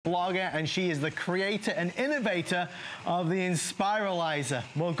Blogger, and she is the creator and innovator of the Inspiralizer.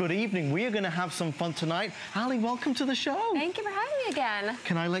 Well, good evening. We are going to have some fun tonight. Ali, welcome to the show. Thank you for having me again.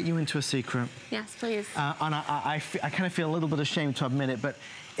 Can I let you into a secret? Yes, please. And I kind of feel a little bit ashamed to admit it, but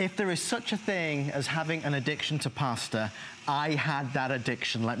if there is such a thing as having an addiction to pasta, I had that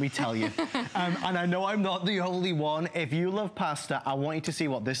addiction, let me tell you. And I know I'm not the only one. If you love pasta, I want you to see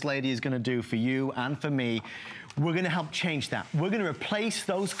what this lady is going to do for you and for me. We're going to help change that. We're going to replace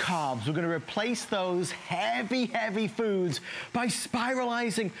those carbs. We're going to replace those heavy, heavy foods by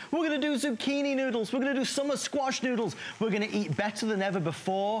spiralizing. We're going to do zucchini noodles. We're going to do summer squash noodles. We're going to eat better than ever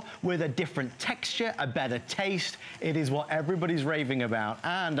before with a different texture, a better taste. It is what everybody's raving about.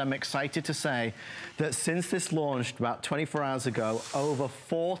 And I'm excited to say that since this launched about 24 hours ago, over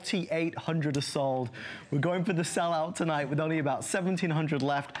 4,800 are sold. We're going for the sellout tonight with only about 1,700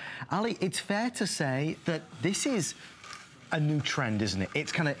 left. Ali, it's fair to say that this is a new trend, isn't it?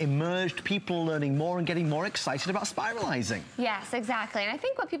 It's kind of emerged, people learning more and getting more excited about spiralizing. Yes, exactly. And I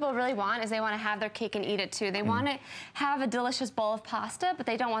think what people really want is they want to have their cake and eat it too. They want to have a delicious bowl of pasta, but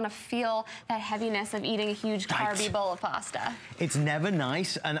they don't want to feel that heaviness of eating a huge carby bowl of pasta. It's never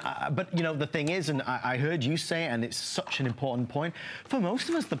nice, and but you know, the thing is, and I heard you say it, and it's such an important point, for most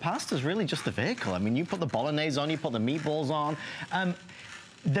of us, the pasta's really just the vehicle. I mean, you put the bolognese on, you put the meatballs on.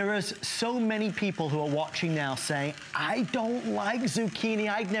 There are so many people who are watching now saying, I don't like zucchini,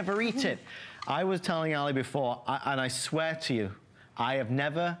 I'd never eat it. I was telling Ali before, and I swear to you, I have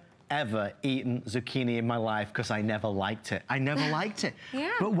never, ever eaten zucchini in my life because I never liked it. I never liked it. Yeah.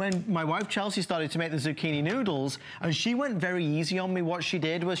 But when my wife Chelsea started to make the zucchini noodles, and she went very easy on me, what she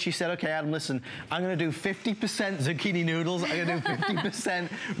did was she said, okay, Adam, listen, I'm gonna do 50% zucchini noodles, I'm gonna do 50%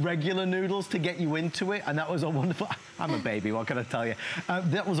 regular noodles to get you into it, and that was a wonderful, I'm a baby, what can I tell you?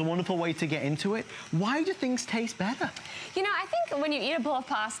 That was a wonderful way to get into it. Why do things taste better? You know, I think when you eat a bowl of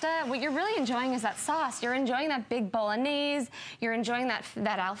pasta, what you're really enjoying is that sauce. You're enjoying that big bolognese, you're enjoying that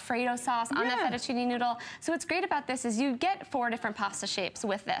Alfredo sauce on that fettuccine noodle. So what's great about this is you get 4 different pasta shapes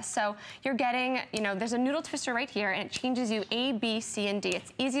with this. So you're getting, you know, there's a noodle twister right here, and it changes you A, B, C, and D.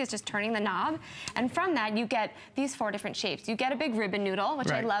 It's easy as just turning the knob. And from that, you get these 4 different shapes. You get a big ribbon noodle, which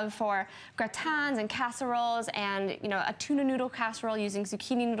I love for gratins and casseroles, and, you know, a tuna noodle casserole using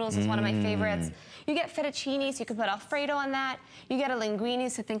zucchini noodles is one of my favorites. You get fettuccine, so you can put Alfredo on that. You get a linguine,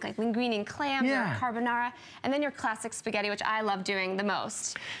 so think like linguine and clams or carbonara. And then your classic spaghetti, which I love doing the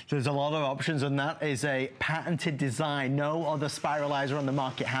most. There's a lot of options, and that is a patented design. No other spiralizer on the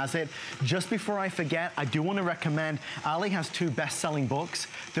market has it. Just before I forget, I do want to recommend, Ali has 2 best-selling books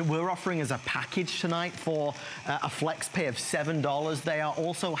that we're offering as a package tonight for a flex pay of $7. They are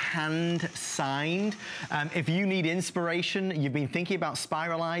also hand-signed. If you need inspiration, you've been thinking about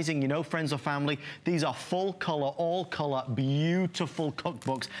spiralizing, you know, friends or family, these are full-color, all-color, beautiful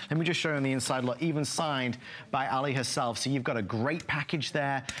cookbooks. Let me just show you on the inside, look, even signed by Ali herself. So you've got a great package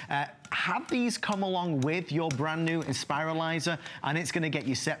there. Have these come along with your brand new Inspiralizer, and it's going to get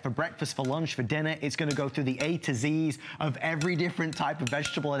you set for breakfast, for lunch, for dinner. It's going to go through the A to Z's of every different type of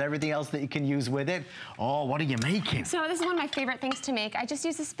vegetable and everything else that you can use with it. Oh, what are you making? So this is one of my favorite things to make. I just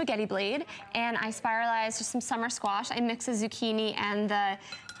use a spaghetti blade, and I spiralize just some summer squash. I mix the zucchini and the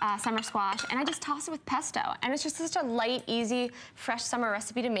summer squash, and I just toss it with pesto. And it's just such a light, easy, fresh summer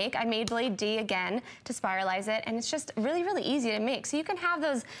recipe to make. I made Blade D again to spiralize it, and it's just really, really easy to make. So you can have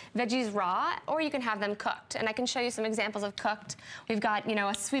those veggies raw, or you can have them cooked. And I can show you some examples of cooked. We've got, you know,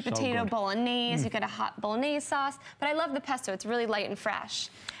 a sweet potato bolognese, you've got a hot bolognese sauce, but I love the pesto. It's really light and fresh.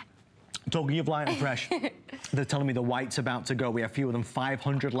 Talking of light and fresh, they're telling me the white's about to go. We have fewer than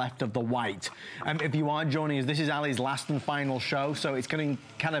 500 left of the white. If you are joining us, this is Ali's last and final show, so it's getting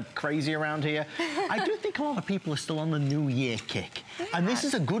kind of crazy around here. I do think a lot of people are still on the New Year kick. And this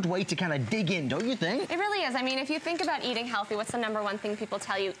is a good way to kind of dig in, don't you think? It really is. I mean, if you think about eating healthy, what's the #1 thing people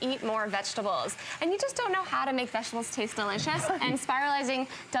tell you? Eat more vegetables. And you just don't know how to make vegetables taste delicious, and spiralizing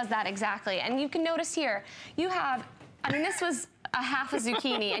does that exactly. And you can notice here, you have, I mean, this was a half a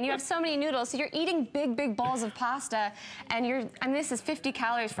zucchini, and you have so many noodles, so you're eating big, big bowls of pasta, and this is 50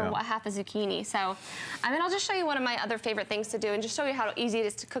 calories for a half a zucchini. So, I mean, I'll just show you one of my other favorite things to do, and just show you how easy it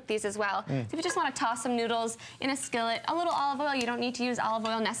is to cook these as well. So if you just want to toss some noodles in a skillet, a little olive oil, you don't need to use olive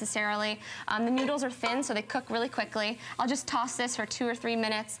oil necessarily. The noodles are thin, so they cook really quickly. I'll just toss this for 2 or 3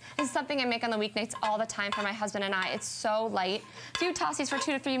 minutes. This is something I make on the weeknights all the time for my husband and I. It's so light. So you toss these for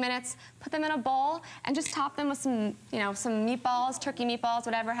 2 to 3 minutes, put them in a bowl, and just top them with some, you know, some meatballs meatballs, turkey meatballs,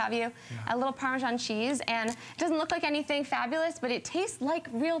 whatever have you, a little Parmesan cheese, and it doesn't look like anything fabulous, but it tastes like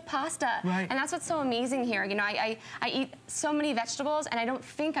real pasta. Right. And that's what's so amazing here. You know, I eat so many vegetables, and I don't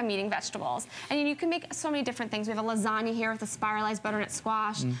think I'm eating vegetables. And you can make so many different things. We have a lasagna here with a spiralized butternut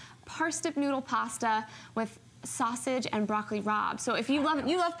squash, parsnip noodle pasta with sausage and broccoli rabe. So if you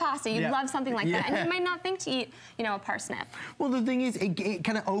love pasta, you love something like that, and you might not think to eat, you know, a parsnip. Well, the thing is, it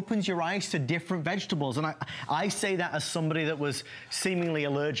kind of opens your eyes to different vegetables, and I say that as somebody that was seemingly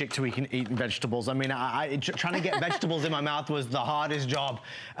allergic to eating vegetables. I mean, trying to get vegetables in my mouth was the hardest job.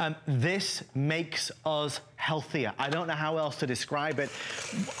 This makes us healthier. I don't know how else to describe it.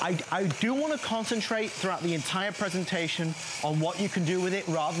 I do want to concentrate throughout the entire presentation on what you can do with it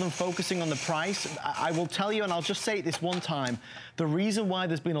rather than focusing on the price. I will tell you, and I'll just say it this one time, the reason why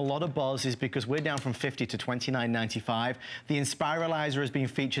there's been a lot of buzz is because we're down from $50 to $29.95. The Inspiralizer has been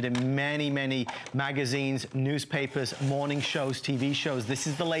featured in many, many magazines, newspapers, morning shows, TV shows. This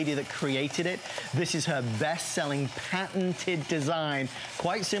is the lady that created it. This is her best-selling patented design.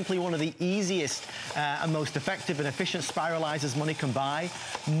 Quite simply one of the easiest and most effective and efficient spiralizers money can buy.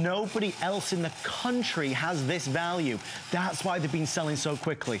 Nobody else in the country has this value. That's why they've been selling so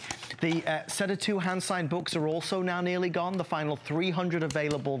quickly. The set of 2 hand-signed books are also now nearly gone. The final 300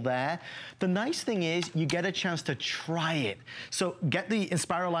 available there. The nice thing is you get a chance to try it. So get the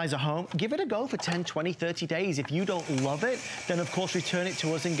Inspiralizer home, give it a go for 10, 20, 30 days. If you don't love it, then of course return it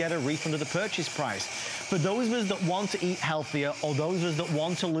to us and get a refund of the purchase price. For those of us that want to eat healthier, or those of us that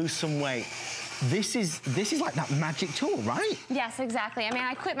want to lose some weight, this is like that magic tool, right? Yes, exactly. I mean,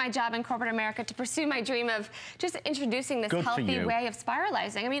 I quit my job in corporate America to pursue my dream of just introducing this healthy way of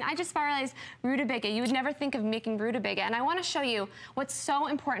spiralizing. I mean, I just spiralize rutabaga. You would never think of making rutabaga. And I want to show you what's so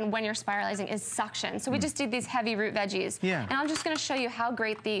important when you're spiralizing is suction. So we just did these heavy root veggies. Yeah. And I'm just going to show you how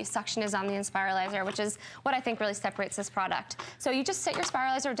great the suction is on the Inspiralizer, which is what I think really separates this product. So you just set your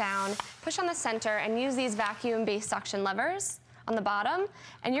spiralizer down, push on the center, and use these vacuum-based suction levers on the bottom,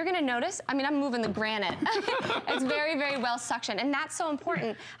 and you're gonna notice, I mean, I'm moving the granite. It's very, very well suctioned, and that's so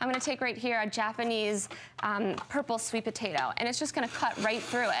important. I'm gonna take right here a Japanese purple sweet potato, and it's just gonna cut right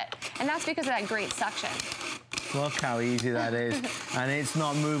through it, and that's because of that great suction. Look how easy that is. And it's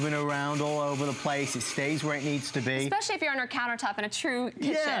not moving around all over the place. It stays where it needs to be. Especially if you're on your countertop in a true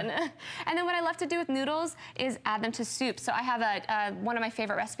kitchen. Yeah. And then what I love to do with noodles is add them to soup. So I have one of my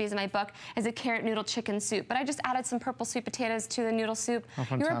favorite recipes in my book is a carrot noodle chicken soup. But I just added some purple sweet potatoes to the noodle soup. Oh,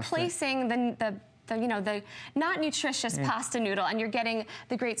 fantastic. You're replacing the not nutritious pasta noodle, and you're getting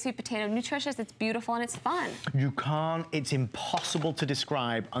the great sweet potato. Nutritious, it's beautiful, and it's fun. You can't, it's impossible to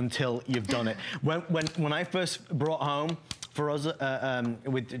describe until you've done it. When I first brought home, for us,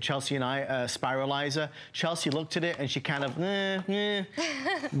 with Chelsea and I, Spiralizer, Chelsea looked at it and she kind of, and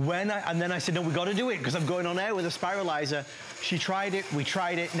then I said, no, we got to do it because I'm going on air with a Spiralizer. She tried it, we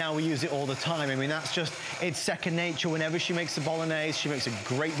tried it, now we use it all the time. I mean, that's just, it's second nature. Whenever she makes the bolognese, she makes a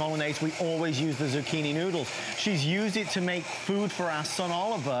great bolognese. We always use the zucchini noodles. She's used it to make food for our son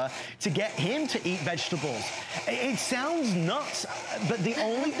Oliver to get him to eat vegetables. It sounds nuts, but the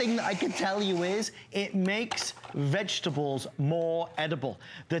only thing that I can tell you is it makes vegetables more edible.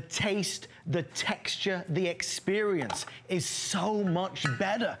 The taste, the texture, the experience is so much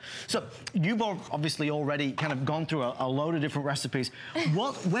better. So you've obviously already kind of gone through a load of different recipes.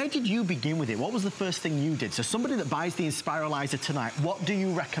 Where did you begin with it? What was the first thing you did? So somebody that buys the Inspiralizer tonight, what do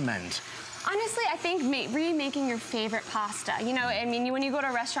you recommend? Honestly, I think remaking your favorite pasta. You know, I mean, when you go to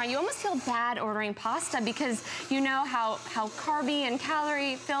a restaurant, you almost feel bad ordering pasta because you know how carby and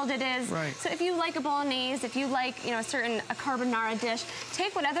calorie filled it is. Right. So if you like a bolognese, if you like, you know, a carbonara dish,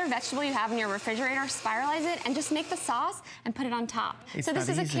 take whatever vegetable you have in your refrigerator, spiralize it, and just make the sauce and put it on top. So this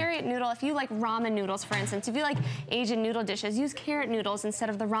is a carrot noodle. If you like ramen noodles, for instance, if you like Asian noodle dishes, use carrot noodles instead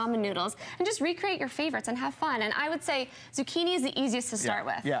of the ramen noodles, and just recreate your favorites and have fun. And I would say zucchini is the easiest to start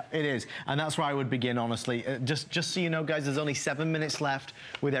with. Yeah, it is. And that's where I would begin, honestly. Just so you know, guys, there's only 7 minutes left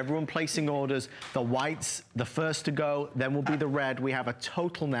with everyone placing orders. The whites, the first to go, then will be the red. We have a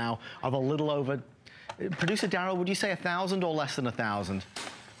total now of a little over, Producer Darryl, would you say 1,000 or less than 1,000?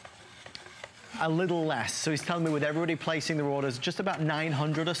 A little less. So he's telling me with everybody placing their orders, just about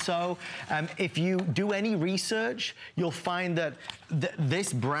 900 or so. If you do any research, you'll find that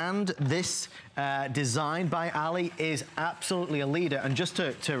this brand, this design by Ali is absolutely a leader. And just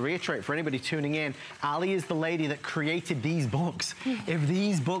to reiterate for anybody tuning in, Ali is the lady that created these books. If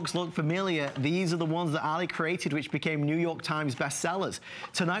these books look familiar, these are the ones that Ali created, which became New York Times bestsellers.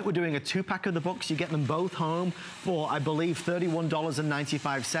 Tonight we're doing a 2-pack of the books. You get them both home for, I believe,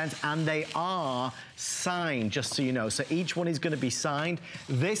 $31.95, and they are are signed, just so you know. So each one is going to be signed.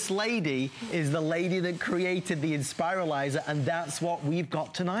 This lady is the lady that created the Inspiralizer, and that's what we've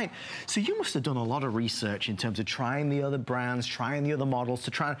got tonight. So you must have done a lot of research in terms of trying the other brands, trying the other models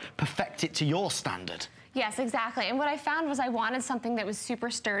to try and perfect it to your standard. Yes, exactly. And what I found was I wanted something that was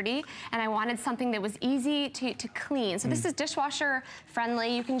super sturdy, and I wanted something that was easy to clean. So this is dishwasher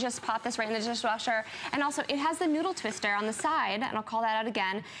friendly. You can just pop this right in the dishwasher. And also it has the noodle twister on the side, and I'll call that out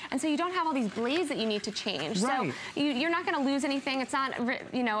again. And so you don't have all these blades that you need to change. Right. So you're not gonna lose anything. It's not,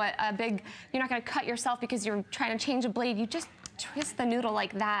 you know, a big, you're not gonna cut yourself because you're trying to change a blade. You just twist the noodle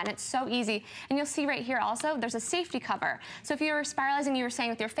like that, and it's so easy. And you'll see right here also, there's a safety cover. So if you're spiralizing, you were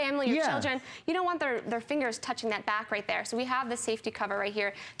saying with your family, your children, you don't want their fingers touching that back right there. So we have the safety cover right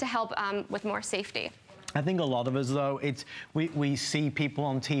here to help with more safety. I think a lot of us, though, we see people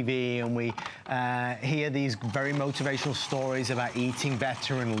on TV and we hear these very motivational stories about eating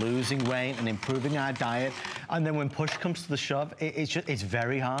better and losing weight and improving our diet. And then when push comes to the shove, it's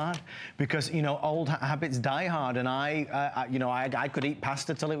very hard because, you know, old habits die hard. And you know, I could eat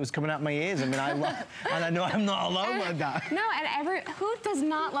pasta till it was coming out my ears. I mean, and I know I'm not alone with that. No, and who does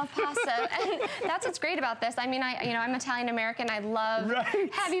not love pasta? And that's what's great about this. I mean, you know, I'm Italian American. I love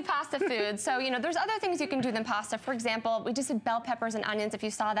heavy pasta food. So, you know, there's other things you can do than pasta. For example, we just did bell peppers and onions, if you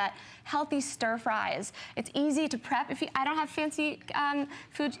saw that. Healthy stir fries. It's easy to prep. I don't have fancy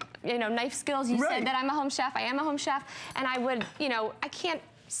food, you know, knife skills. You said that I'm a home chef. I am a home chef. And I would, you know, I can't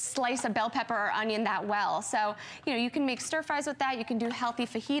slice a bell pepper or onion that well. So, you know, you can make stir fries with that. You can do healthy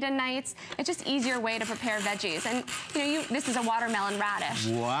fajita nights. It's just easier way to prepare veggies. And, you know, this is a watermelon radish.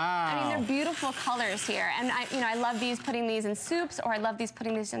 Wow. I mean, they're beautiful colors here. And you know, I love putting these in soups, or I love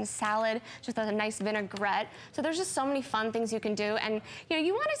putting these in a salad, just as a nice vinaigrette. So there's just so many fun things you can do. And, you know,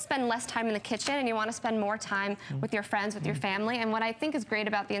 you want to spend less time in the kitchen, and you want to spend more time with your friends, with your family. And what I think is great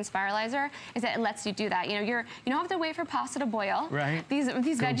about the Inspiralizer is that it lets you do that. You know, you don't have to wait for pasta to boil. Right. These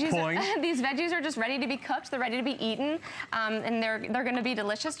veggies, these veggies are just ready to be cooked. They're ready to be eaten, and they're going to be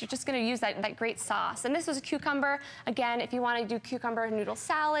delicious. You're just going to use that great sauce. And this was a cucumber. Again, if you want to do cucumber noodle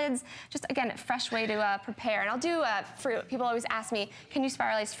salads, just again, a fresh way to prepare. And I'll do fruit. People always ask me, can you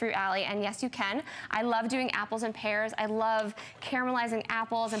spiralize fruit, Allie? And yes, you can. I love doing apples and pears. I love caramelizing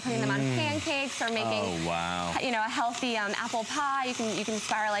apples and putting them on pancakes, or making, you know, a healthy apple pie. You can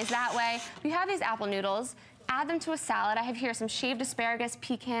spiralize that way. We have these apple noodles. Add them to a salad. I have here some shaved asparagus,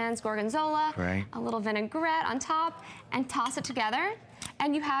 pecans, gorgonzola, a little vinaigrette on top, and toss it together.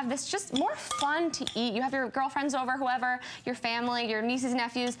 And you have this just more fun to eat. You have your girlfriends over, whoever, your family, your nieces,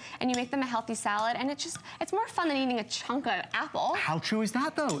 nephews, and you make them a healthy salad. And it's more fun than eating a chunk of apple. How true is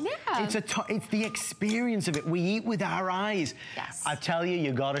that, though? Yeah. It's the experience of it. We eat with our eyes. Yes. I tell you,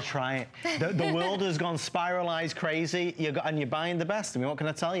 you got to try it. The world has gone spiralized crazy, and you're buying the best. I mean, what can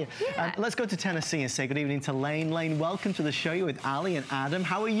I tell you? Yeah. Let's go to Tennessee and say good evening to Lane. Lane, welcome to the show. You're with Allie and Adam.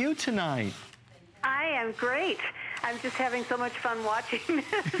 How are you tonight? I am great. I'm just having so much fun watching this.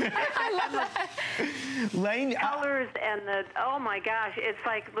 I love that. Lane, colors and oh my gosh, it's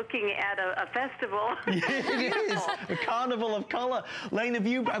like looking at a festival. It is, a carnival of color. Lane, have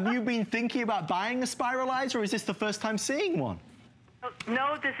you been thinking about buying a Spiralizer, or is this the first time seeing one?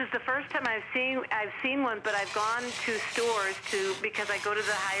 No, this is the first time I've seen one, but I've gone to stores because I go to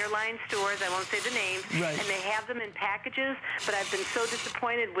the higher line stores, I won't say the names, and they have them in packages, but I've been so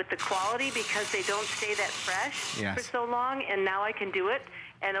disappointed with the quality because they don't stay that fresh for so long, and now I can do it,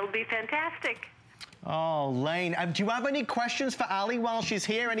 and it'll be fantastic. Oh, Lane, do you have any questions for Allie while she's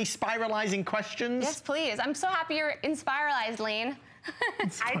here? Any spiralizing questions? Yes, please. I'm so happy you're Inspiralized, Lane.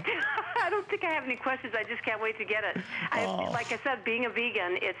 I don't think I have any questions. I just can't wait to get it. Like I said, being a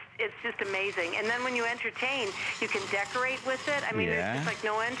vegan, it's just amazing. And then when you entertain, you can decorate with it. I mean, there's just like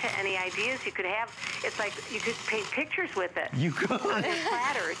no end to any ideas you could have. It's like you could paint pictures with it. You could. On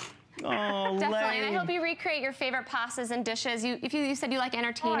platters. Oh, definitely, Lane. and I hope you recreate your favorite pastas and dishes. If you said you like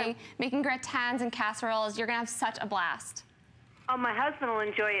entertaining, making gratins and casseroles, you're gonna have such a blast. Oh, my husband will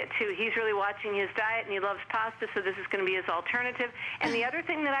enjoy it, too. He's really watching his diet, and he loves pasta, so this is going to be his alternative. And the other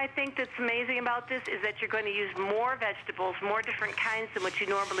thing that I think that's amazing about this is that you're going to use more vegetables, more different kinds than what you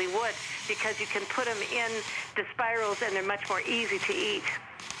normally would, because you can put them in the spirals, and they're much more easy to eat.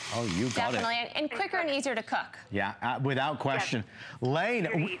 Oh, you got Definitely, and quicker and easier to cook. Yeah, without question. Yes.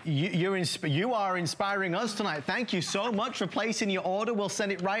 Lane, you are inspiring us tonight. Thank you so much for placing your order. We'll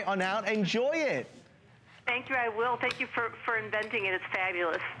send it right on out. Enjoy it. Thank you, I will. Thank you for inventing it. It's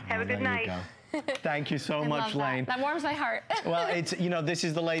fabulous. Have a good night. Thank you so much, Lane. That warms my heart. Well, it's, you know, this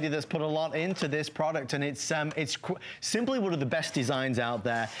is the lady that's put a lot into this product, and it's simply one of the best designs out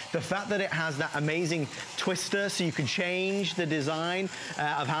there. The fact that it has that amazing twister, so you can change the design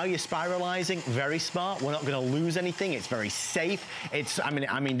of how you're spiralizing, very smart. We're not going to lose anything. It's very safe. It's, I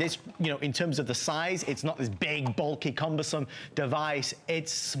mean, this, you know, in terms of the size, it's not this big, bulky, cumbersome device.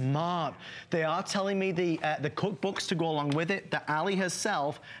 It's smart. They are telling me the cookbooks to go along with it that Ali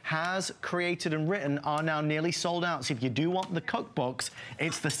herself has created and written are now nearly sold out. So if you do want the cookbooks,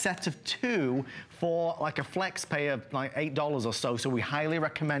 it's the set of 2 for like a flex pay of like $8 or so. So we highly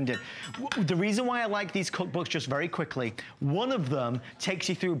recommend it. The reason why I like these cookbooks, just very quickly, one of them takes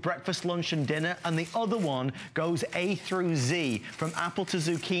you through breakfast, lunch, and dinner, and the other one goes A through Z, from apple to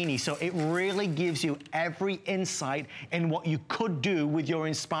zucchini. So it really gives you every insight in what you could do with your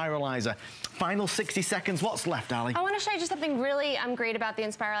Inspiralizer. Final 60 seconds, what's left, Ali? I want to show you just something really great about the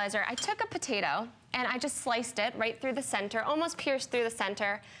Inspiralizer. I took a potato and I just sliced it right through the center, almost pierced through the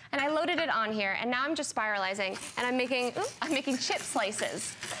center, and I loaded it on here, and now I'm just spiralizing, and I'm making chip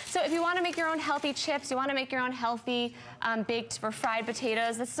slices. So if you want to make your own healthy chips, you want to make your own healthy baked or fried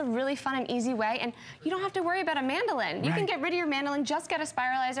potatoes, this is a really fun and easy way, and you don't have to worry about a mandolin. You can get rid of your mandolin, just get a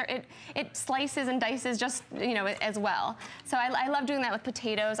spiralizer. It slices and dices just, you know, as well. So I love doing that with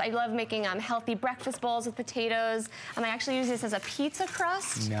potatoes. I love making healthy breakfast bowls with potatoes. I actually use this as a pizza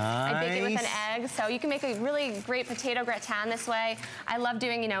crust. Nice. I bake it with an egg. So you can make a really great potato gratin this way. I love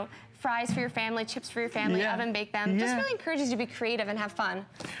doing, you know, fries for your family, chips for your family, oven bake them. Just really encourages you to be creative and have fun.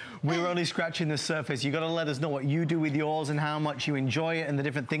 We're only scratching the surface. You got to let us know what you do with yours and how much you enjoy it and the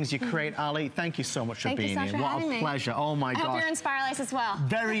different things you create. Ali, thank you so much for being here. What a pleasure. Oh my gosh. I hope you're Inspiralized as well.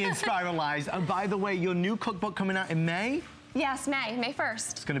 Very Inspiralized. And by the way, your new cookbook coming out in May? Yes, May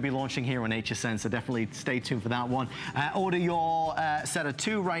 1st. It's going to be launching here on HSN, so definitely stay tuned for that one. Order your set of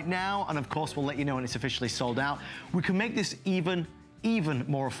 2 right now, and of course we'll let you know when it's officially sold out. We can make this even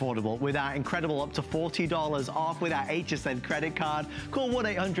more affordable with our incredible up to $40 off with our HSN credit card. Call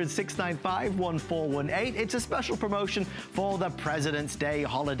 1-800-695-1418. It's a special promotion for the President's Day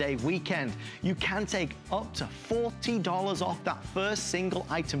holiday weekend. You can take up to $40 off that first single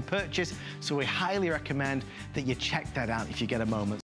item purchase, so we highly recommend that you check that out if you get a moment.